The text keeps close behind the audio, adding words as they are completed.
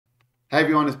Hey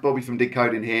everyone, it's Bobby from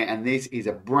Decoding here, and this is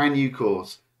a brand new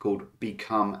course called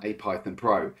Become a Python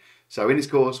Pro. So in this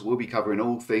course, we'll be covering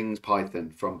all things Python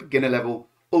from beginner level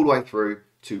all the way through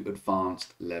to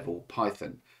advanced level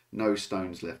Python. No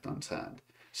stones left unturned.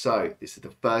 So this is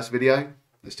the first video.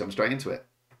 Let's jump straight into it.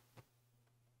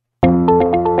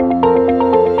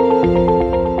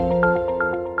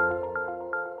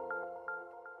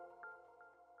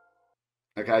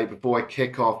 Okay, before I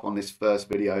kick off on this first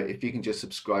video, if you can just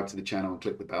subscribe to the channel and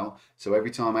click the bell, so every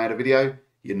time I add a video,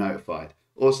 you're notified.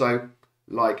 Also,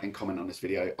 like and comment on this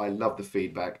video. I love the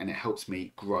feedback and it helps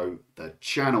me grow the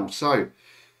channel. So,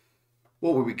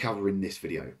 what will we cover in this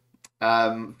video?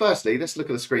 Firstly, let's look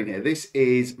at the screen here. This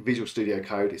is Visual Studio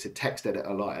Code. It's a text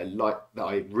editor that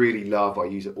I really love. I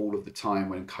use it all of the time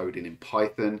when coding in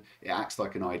Python. It acts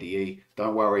like an IDE.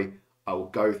 Don't worry, I will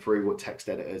go through what text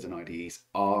editors and IDEs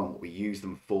are and what we use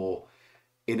them for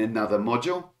in another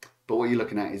module. But what you're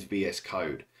looking at is VS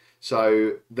Code.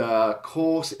 So the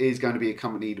course is going to be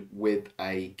accompanied with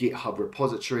a GitHub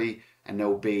repository, and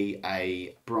there'll be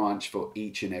a branch for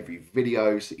each and every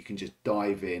video so you can just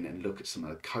dive in and look at some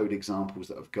of the code examples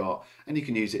that I've got, and you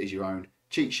can use it as your own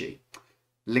cheat sheet.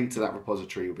 Link to that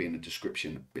repository will be in the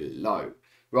description below.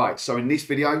 Right, so in this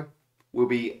video, we'll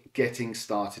be getting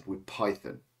started with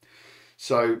Python.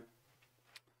 So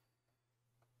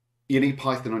you need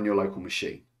Python on your local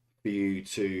machine for you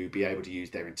to be able to use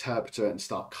their interpreter and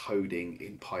start coding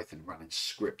in Python, running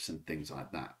scripts and things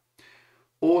like that.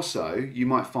 Also, you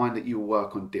might find that you'll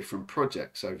work on different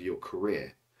projects over your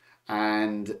career,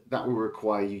 and that will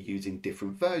require you using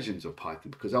different versions of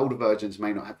Python because older versions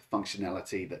may not have the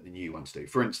functionality that the new ones do.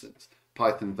 For instance,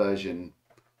 Python version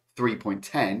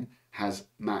 3.10 has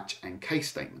match and case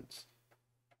statements.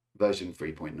 Version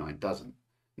 3.9 doesn't.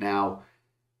 Now,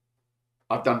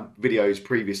 I've done videos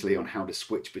previously on how to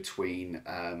switch between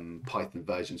Python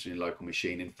versions on your local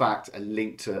machine. In fact, a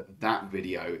link to that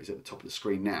video is at the top of the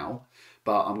screen now,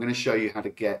 but I'm going to show you how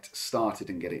to get started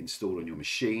and get it installed on your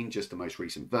machine, just the most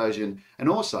recent version. And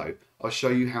also, I'll show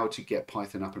you how to get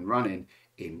Python up and running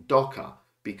in Docker,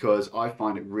 because I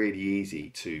find it really easy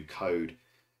to code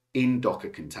in Docker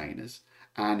containers,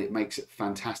 and it makes it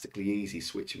fantastically easy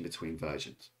switching between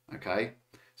versions. Okay,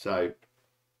 so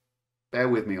bear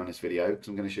with me on this video because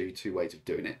I'm going to show you two ways of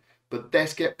doing it. But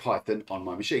let's get Python on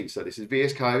my machine. So this is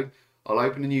VS Code. I'll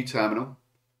open a new terminal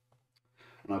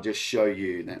and I'll just show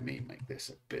you. Let me make this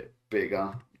a bit bigger.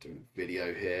 I'm doing a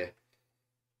video here.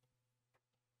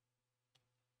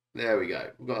 There we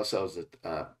go. We've got ourselves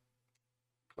a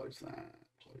close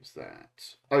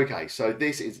that. Okay, so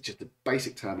this is just a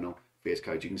basic terminal VS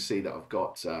Code. You can see that I've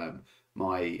got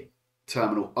my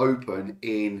terminal open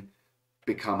in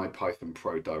Become a Python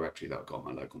Pro directory that I've got on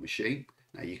my local machine.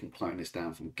 Now you can clone this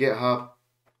down from GitHub,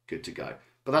 good to go.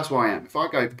 But that's where I am. If I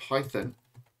go Python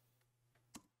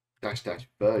 --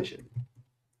 version,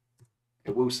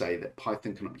 it will say that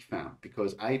Python cannot be found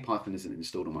because A, Python isn't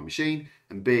installed on my machine,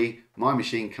 and B, my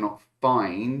machine cannot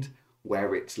find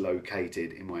where it's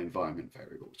located in my environment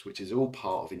variables, which is all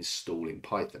part of installing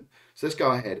Python. So let's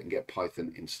go ahead and get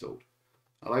Python installed.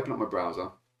 I'll open up my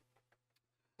browser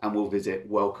and we'll visit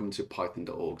welcome to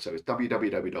python.org. So it's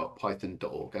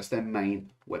www.python.org. That's their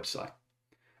main website.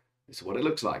 This is what it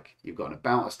looks like. You've got an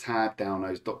About Us tab,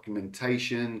 downloads,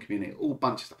 documentation, community, all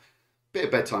bunch of stuff. Bit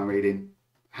of bedtime reading.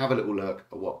 Have a little look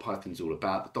at what Python's all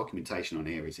about. The documentation on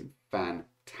here is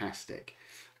fantastic.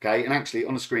 Okay, and actually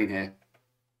on the screen here,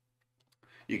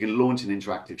 you can launch an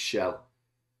interactive shell.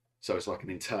 So it's like an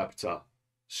interpreter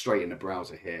straight in the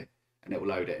browser here, and it will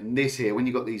load it. And this here, when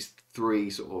you've got these three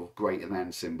sort of greater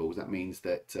than symbols, that means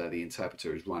that the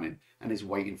interpreter is running and is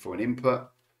waiting for an input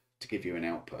to give you an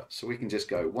output. So we can just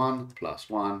go 1 +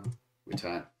 1,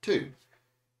 return 2.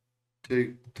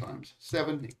 2 times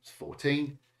 7 equals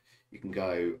 14. You can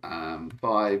go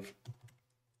 5,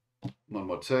 1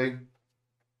 mod 2.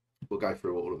 We'll go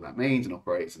through what all of that means and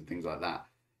operates and things like that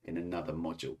in another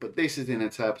module. But this is an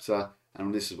interpreter,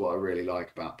 and this is what I really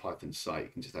like about Python's site. You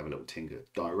can just have a little tinker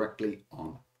directly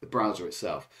on the browser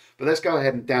itself. But let's go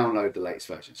ahead and download the latest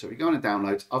version. So if you go into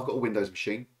downloads, I've got a Windows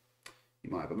machine.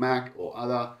 You might have a Mac or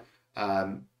other.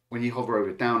 When you hover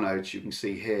over downloads, you can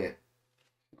see here,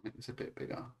 I'll make this a bit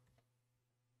bigger.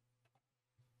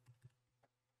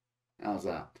 How's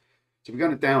that? So if we go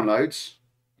into downloads,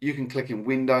 you can click in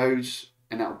Windows,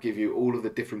 and that will give you all of the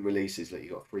different releases that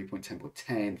you've got: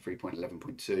 3.10.10,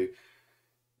 3.11.2.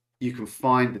 You can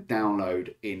find the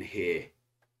download in here,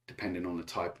 depending on the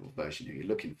type of version you're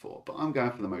looking for. But I'm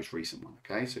going for the most recent one,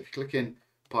 okay? So if you click in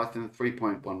Python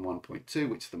 3.11.2,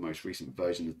 which is the most recent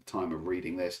version at the time of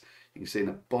reading this, you can see in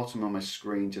the bottom of my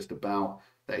screen just about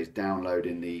that is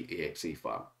downloading the exe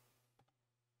file.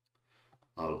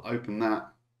 I'll open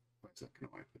that. Where's that going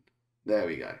to open? There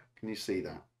we go. Can you see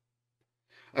that?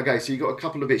 Okay, so you've got a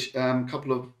couple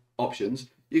of options.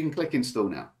 You can click install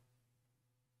now.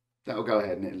 That will go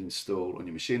ahead and it'll install on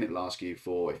your machine. It'll ask you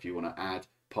for if you want to add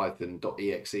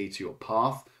python.exe to your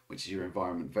path, which is your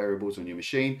environment variables on your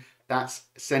machine. That's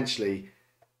essentially,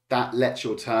 that lets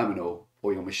your terminal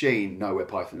or your machine know where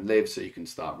Python lives so you can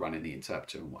start running the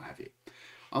interpreter and what have you.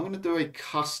 I'm going to do a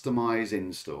customize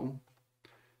install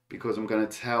because I'm going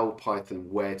to tell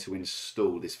Python where to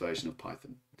install this version of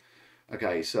Python.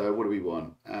 Okay, so what do we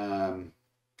want? Don't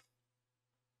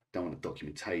want a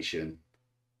documentation.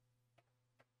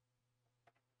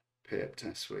 Pip,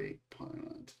 test suite,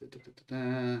 Python.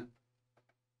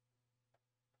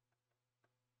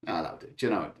 That'll do. Do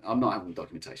you know, I'm not having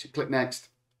documentation. Click next.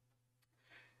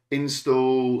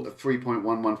 Install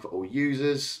 3.11 for all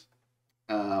users.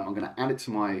 I'm going to add it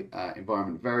to my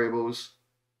environment variables.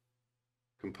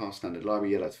 Compile standard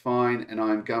library, yeah, that's fine. And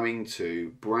I'm going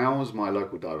to browse my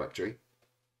local directory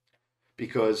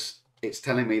because it's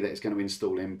telling me that it's going to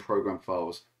install in program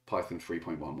files Python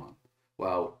 3.11.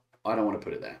 Well, I don't want to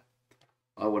put it there.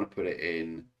 I want to put it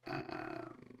in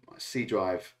my C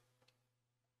drive.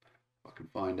 If I can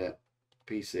find it.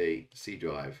 PC, C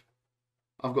drive.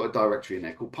 I've got a directory in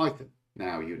there called Python.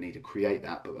 Now you need to create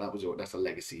that, but that's a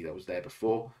legacy that was there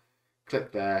before.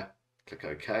 Click there, click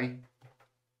OK.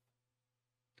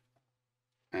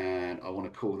 And I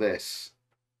want to call this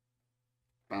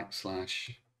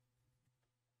 /Python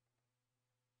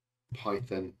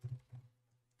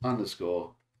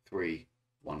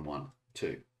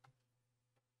 _3112.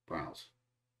 Browse.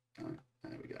 Oh,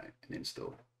 there we go, and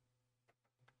install.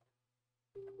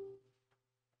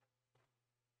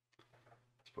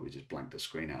 Probably just blank the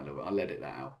screen out a little bit. I'll edit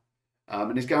that out.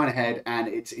 And it's going ahead and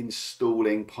it's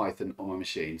installing Python on my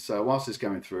machine. So whilst it's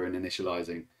going through and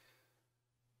initializing,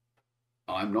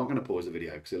 I'm not going to pause the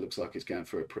video because it looks like it's going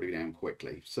through it pretty damn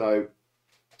quickly. So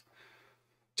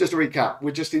just to recap,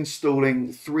 we're just installing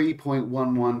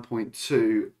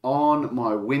 3.11.2 on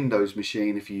my Windows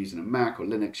machine. If you're using a Mac or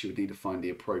Linux, you would need to find the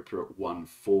appropriate one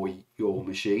for your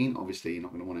machine. Obviously, you're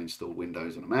not going to want to install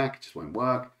Windows on a Mac. It just won't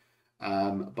work.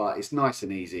 But it's nice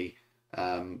and easy.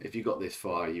 If you got this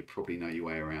far, you probably know your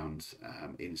way around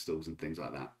installs and things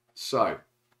like that. So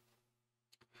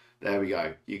there we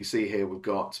go. You can see here we've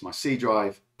got my C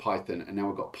drive, Python, and now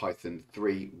we've got Python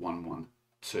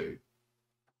 3.11.2.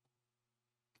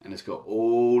 And it's got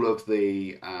all of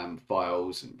the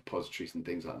files and repositories and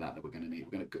things like that that we're going to need.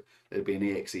 There'll be an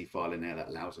exe file in there that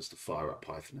allows us to fire up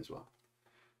Python as well.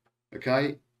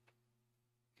 Okay.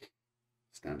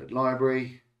 Standard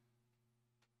library.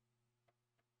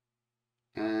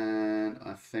 And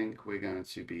I think we're going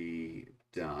to be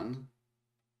done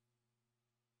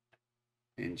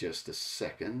in just a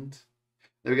second.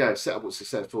 There we go. Setup was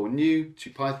successful. New to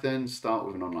Python. Start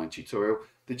with an online tutorial.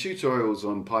 The tutorials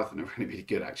on Python are really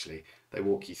good, actually. They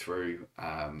walk you through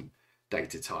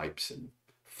data types and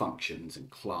functions and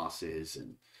classes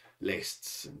and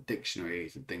lists and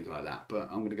dictionaries and things like that. But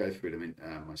I'm going to go through them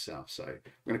myself. So I'm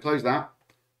going to close that.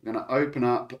 I'm going to open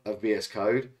up a VS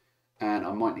Code. And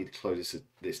I might need to close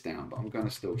this down, but I'm going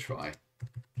to still try.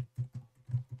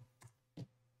 No,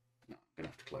 I'm going to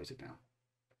have to close it down.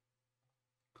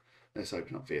 Let's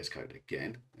open up VS Code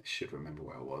again. I should remember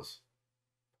where I was.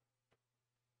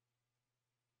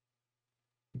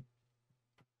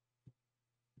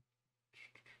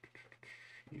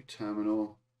 New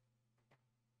terminal.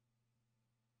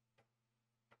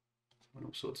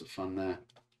 All sorts of fun there.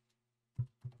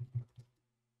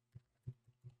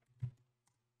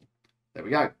 There we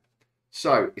go.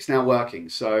 So it's now working.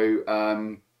 So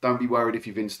don't be worried if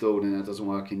you've installed and it doesn't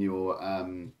work in your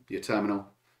terminal.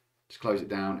 Just close it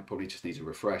down. It probably just needs a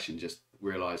refresh and just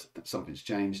realize that something's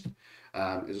changed.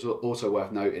 It's also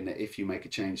worth noting that if you make a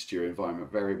change to your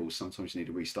environment variables, sometimes you need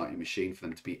to restart your machine for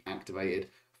them to be activated. I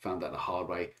found that the hard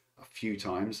way a few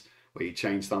times where you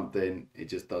change something, it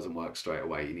just doesn't work straight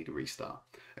away. You need to restart.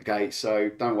 Okay, so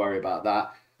don't worry about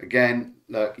that. Again,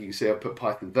 look, you can see I've put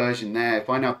Python version there.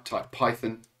 If I now type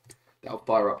Python, that'll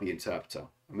fire up the interpreter.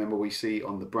 Remember we see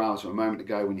on the browser a moment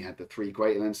ago when you had the 3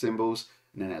 greater than symbols,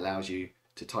 and then it allows you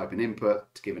to type an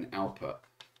input to give an output.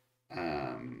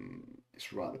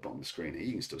 It's right at the bottom of the screen here.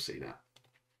 You can still see that.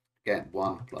 Again,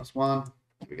 1 + 1.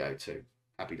 Here we go, 2.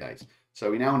 Happy days.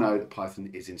 So we now know that Python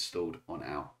is installed on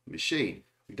our machine.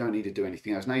 We don't need to do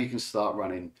anything else. Now you can start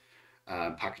running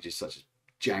packages such as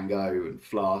Django and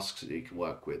Flask, so you can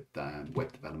work with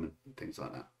web development and things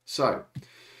like that. So,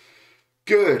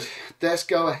 good. Let's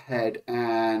go ahead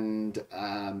and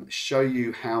show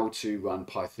you how to run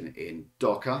Python in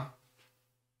Docker.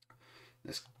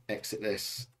 Let's exit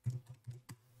this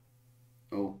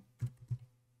Oh,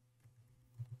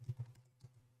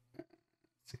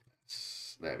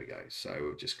 there we go. So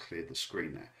we've just cleared the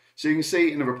screen there. So you can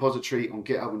see in the repository on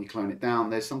GitHub, when you clone it down,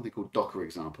 there's something called Docker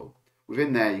example.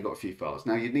 Within there, you've got a few files.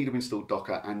 Now, you'd need to install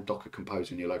Docker and Docker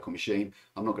Compose on your local machine.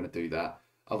 I'm not going to do that.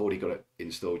 I've already got it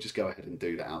installed. Just go ahead and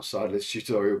do that outside of this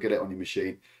tutorial. Get it on your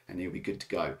machine, and you'll be good to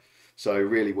go. So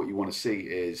really, what you want to see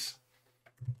is,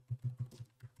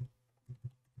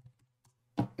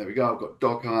 there we go. I've got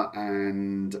Docker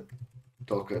and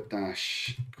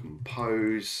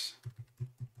Docker-Compose.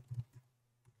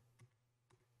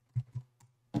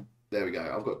 There we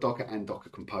go. I've got Docker and Docker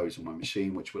Compose on my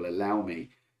machine, which will allow me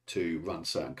to run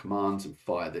certain commands and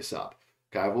fire this up.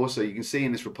 Okay, I've also, you can see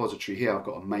in this repository here, I've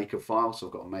got a maker file. So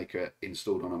I've got a maker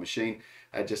installed on a machine.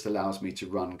 It just allows me to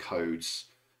run codes,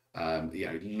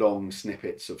 long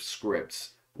snippets of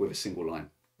scripts with a single line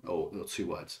or 2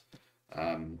 words.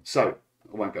 So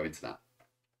I won't go into that.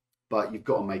 But you've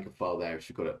got a maker file there. If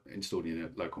you've got it installed in a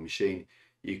local machine,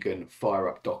 you can fire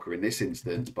up Docker in this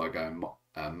instance by going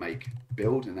make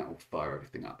build, and that will fire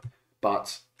everything up.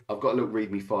 But I've got a little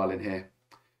README file in here.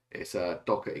 It's a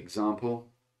Docker example.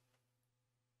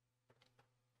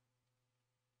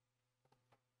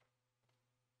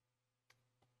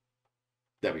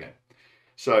 There we go.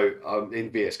 So in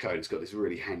VS Code, it's got this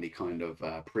really handy kind of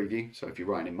preview. So if you're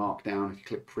writing in Markdown, if you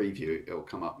click preview, it will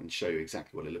come up and show you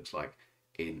exactly what it looks like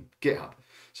in GitHub.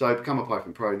 So become a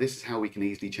Python Pro. This is how we can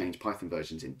easily change Python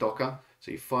versions in Docker.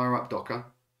 So you fire up Docker.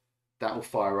 That will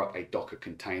fire up a Docker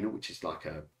container, which is like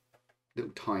a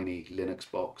little tiny Linux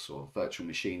box or virtual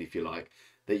machine, if you like,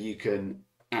 that you can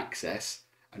access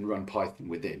and run Python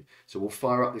within. So we'll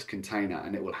fire up this container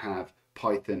and it will have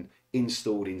Python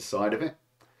installed inside of it.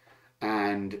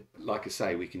 And like I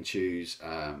say, we can choose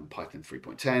Python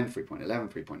 3.10,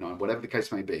 3.11, 3.9, whatever the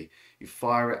case may be. You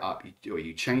fire it up,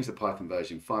 you change the Python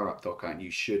version, fire up Docker, and you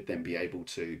should then be able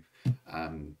to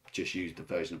just use the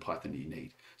version of Python that you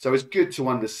need. So it's good to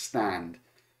understand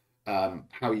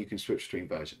how you can switch between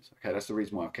versions. Okay, that's the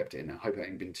reason why I've kept it in there. I hope it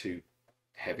ain't been too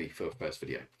heavy for the first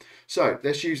video. So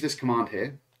let's use this command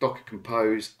here, Docker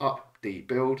Compose up the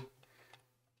build.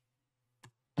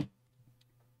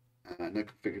 No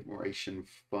configuration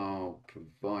file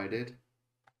provided.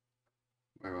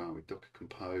 Where are we? Docker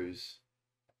Compose.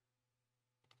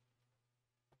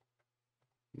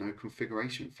 No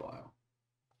configuration file.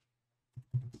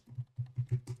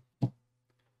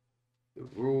 The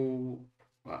rule.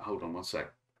 Right, hold on one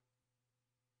sec.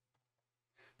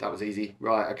 That was easy.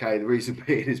 Right, okay. The reason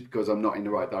being is because I'm not in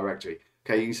the right directory.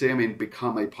 Okay, you can see I'm in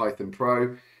Become a Python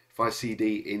Pro. If I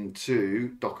cd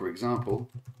into Docker example,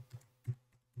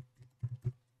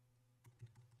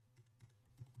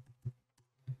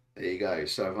 there you go.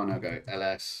 So if I now go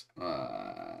ls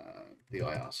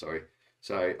dir, sorry.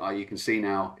 So you can see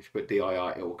now, if you put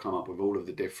dir, it will come up with all of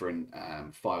the different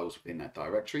files within that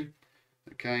directory.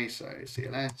 Okay, so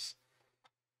cls.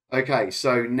 Okay,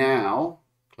 so now,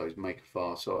 close maker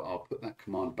file. So I'll put that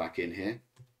command back in here.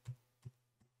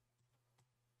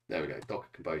 There we go, Docker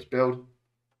Compose build.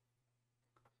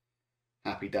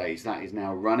 Happy days, that is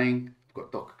now running. I've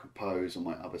got Docker Compose on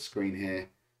my other screen here.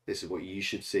 This is what you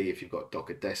should see if you've got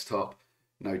Docker Desktop.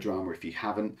 No drama if you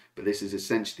haven't, but this is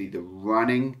essentially the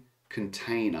running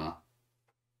container,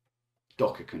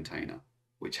 Docker container,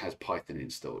 which has Python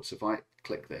installed. So if I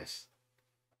click this,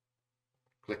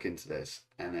 click into this,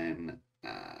 and then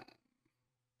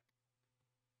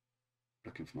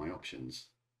looking for my options.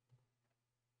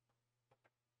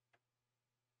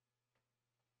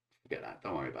 Forget that,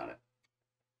 don't worry about it.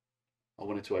 I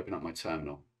wanted to open up my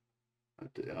terminal.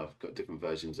 I've got different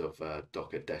versions of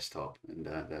Docker Desktop, and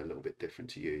they're a little bit different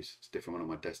to use. It's a different one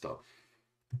on my desktop.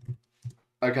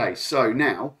 Okay, so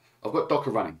now I've got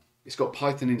Docker running. It's got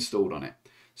Python installed on it.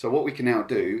 So what we can now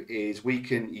do is we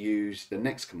can use the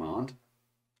next command,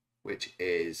 which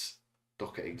is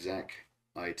docker exec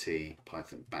it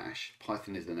python bash.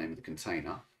 Python is the name of the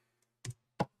container.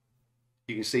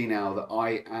 You can see now that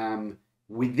I am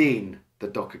within the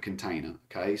Docker container.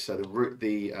 Okay, so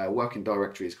the working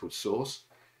directory is called source.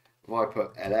 If I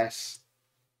put ls,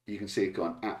 you can see it's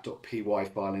got an app.py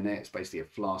file in it. It's basically a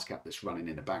Flask app that's running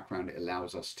in the background. It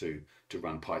allows us to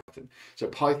run Python. So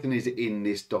Python is in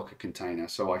this Docker container.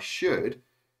 So I should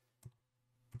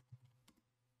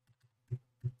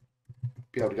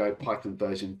be able to go Python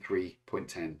version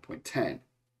 3.10.10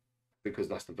 because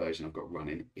that's the version I've got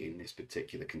running in this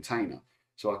particular container.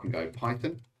 So I can go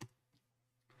Python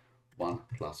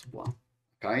 1+1.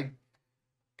 Okay,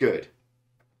 good.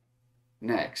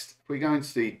 Next, if we go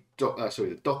into the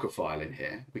Docker file in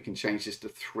here, we can change this to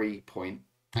 3.8.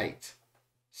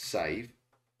 Save.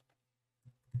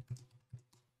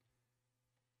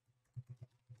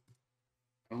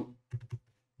 Oh,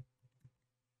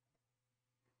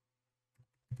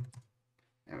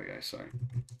 there we go. Sorry.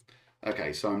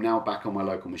 Okay, so I'm now back on my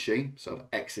local machine. So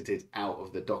I've exited out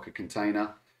of the Docker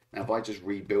container. Now, if I just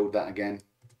rebuild that again,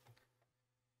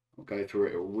 I'll go through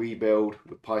it, it'll rebuild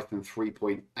with Python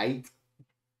 3.8.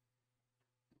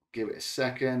 Give it a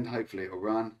second, hopefully it'll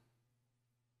run.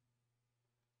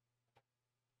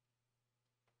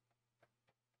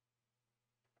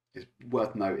 It's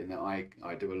worth noting that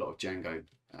I do a lot of Django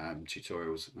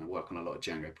tutorials, and I work on a lot of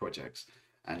Django projects,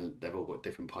 and they've all got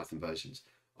different Python versions.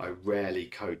 I rarely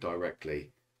code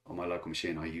directly on my local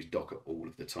machine. I use Docker all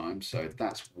of the time, so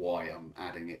that's why I'm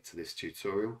adding it to this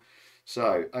tutorial.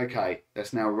 So, okay,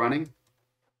 that's now running.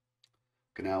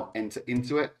 Can now enter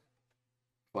into it.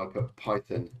 If I put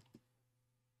Python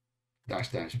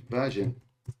 -- version,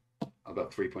 I've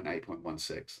got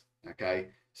 3.8.16. Okay,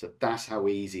 so that's how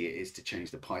easy it is to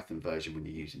change the Python version when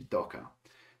you're using Docker.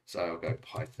 So I'll go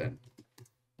Python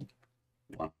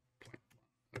 1.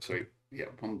 Sorry, yeah,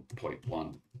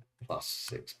 1.1 plus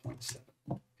 6.7.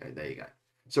 Okay, there you go.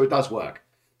 So it does work.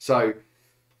 So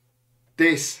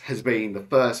this has been the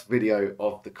first video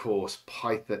of the course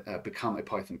Python Become a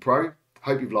Python Pro.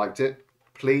 Hope you've liked it.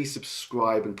 Please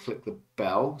subscribe and click the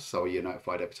bell so you're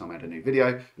notified every time I add a new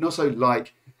video. And also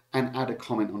like and add a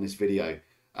comment on this video.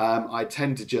 I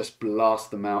tend to just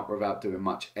blast them out without doing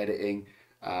much editing.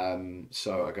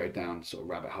 So I go down sort of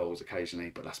rabbit holes occasionally,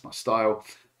 but that's my style.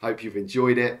 Hope you've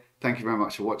enjoyed it. Thank you very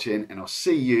much for watching, and I'll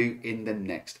see you in the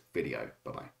next video.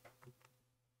 Bye-bye.